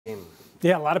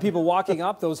Yeah, a lot of people walking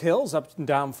up those hills up and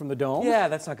down from the dome. Yeah,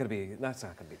 that's not going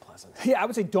to be pleasant. Yeah, I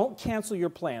would say don't cancel your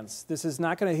plans. This is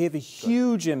not going to have a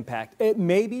huge impact. It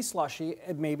may be slushy,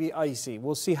 it may be icy.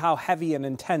 We'll see how heavy and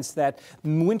intense that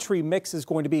wintry mix is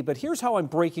going to be. But here's how I'm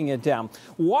breaking it down.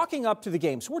 Walking up to the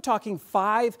game, so we're talking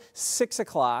 5, 6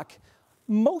 o'clock.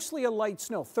 Mostly a light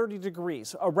snow, 30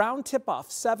 degrees. Around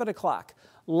tip-off, 7 o'clock.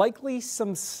 Likely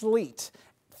some sleet.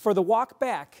 For the walk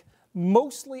back,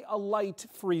 mostly a light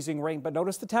freezing rain, but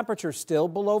notice the temperature still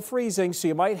below freezing, so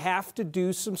you might have to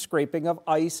do some scraping of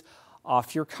ice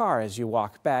off your car as you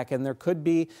walk back, and there could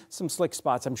be some slick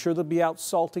spots. I'm sure they'll be out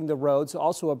salting the roads,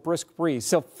 also a brisk breeze.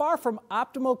 So far from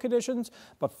optimal conditions,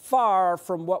 but far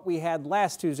from what we had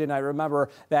last Tuesday night. Remember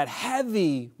that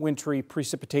heavy wintry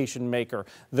precipitation maker,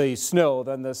 the snow,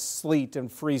 then the sleet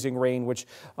and freezing rain, which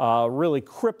really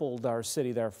crippled our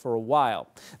city there for a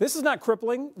while. This is not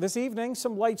crippling. This evening,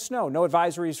 some light snow. No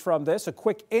advisories from this. A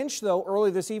quick inch, though, early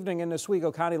this evening in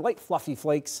Oswego County. Light fluffy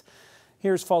flakes.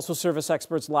 Here's Fossil Service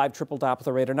experts live triple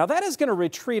Doppler radar. Now that is going to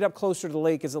retreat up closer to the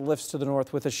lake as it lifts to the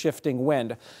north with a shifting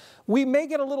wind. We may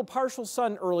get a little partial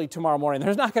sun early tomorrow morning.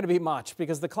 There's not going to be much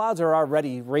because the clouds are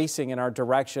already racing in our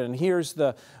direction. And here's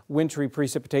the wintry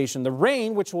precipitation. The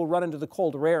rain, which will run into the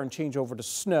colder air and change over to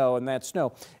snow, and that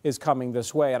snow is coming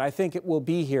this way. And I think it will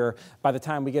be here by the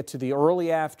time we get to the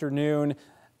early afternoon.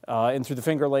 In through the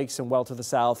Finger Lakes and well to the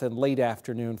south, and late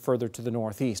afternoon further to the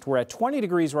northeast. We're at 20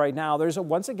 degrees right now. There's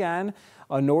once again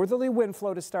a northerly wind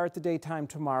flow to start the daytime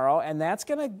tomorrow, and that's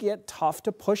going to get tough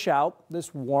to push out.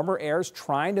 This warmer air is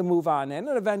trying to move on in,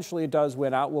 and eventually it does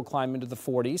win out. We'll climb into the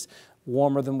 40s.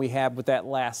 Warmer than we had with that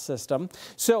last system.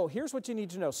 So here's what you need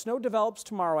to know. Snow develops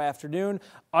tomorrow afternoon.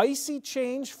 Icy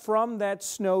change from that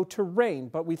snow to rain,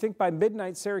 but we think by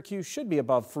midnight Syracuse should be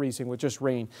above freezing with just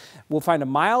rain. We'll find a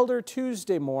milder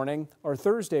Tuesday morning or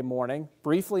Thursday morning,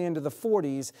 briefly into the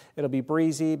 40s. It'll be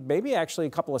breezy, maybe actually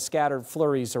a couple of scattered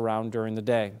flurries around during the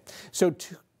day. So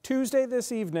Tuesday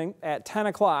this evening at 10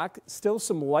 o'clock, still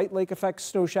some light lake effect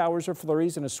snow showers or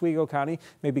flurries in Oswego County,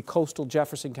 maybe coastal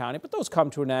Jefferson County, but those come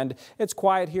to an end. It's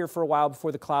quiet here for a while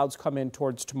before the clouds come in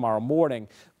towards tomorrow morning.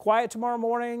 Quiet tomorrow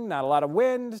morning, not a lot of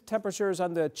wind, temperatures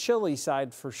on the chilly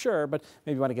side for sure, but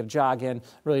maybe you want to get a jog in.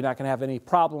 Really not going to have any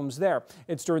problems there.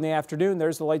 It's during the afternoon.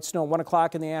 There's the light snow at 1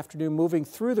 o'clock in the afternoon moving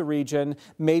through the region.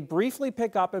 May briefly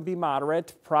pick up and be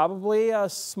moderate, probably a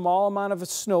small amount of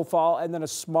snowfall and then a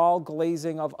small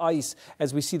glazing of ice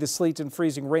as we see the sleet and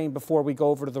freezing rain before we go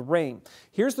over to the rain.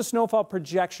 Here's the snowfall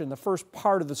projection, the first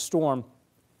part of the storm.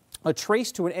 A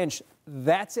trace to an inch.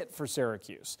 That's it for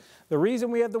Syracuse. The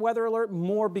reason we have the weather alert,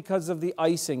 more because of the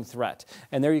icing threat.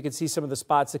 And there you can see some of the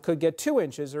spots that could get 2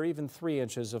 inches or even 3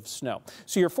 inches of snow.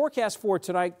 So your forecast for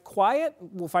tonight, quiet.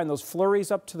 We'll find those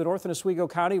flurries up to the north in Oswego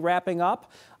County wrapping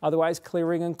up. Otherwise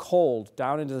clearing and cold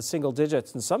down into the single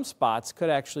digits. And some spots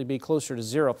could actually be closer to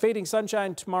 0. Fading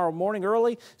sunshine tomorrow morning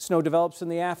early. Snow develops in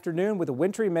the afternoon with a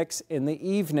wintry mix in the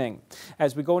evening.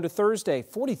 As we go into Thursday,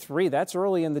 43, that's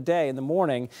early in the day. In the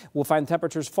morning, we'll find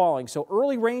temperatures falling. So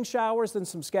early rain showers, then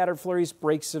some scattered flurries,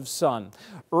 breaks of sun.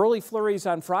 Early flurries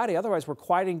on Friday. Otherwise, we're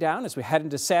quieting down as we head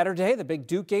into Saturday. The big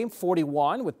Duke game,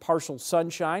 41 with partial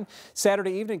sunshine.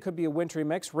 Saturday evening could be a wintry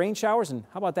mix. Rain showers, and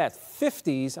how about that?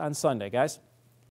 50s on Sunday, guys.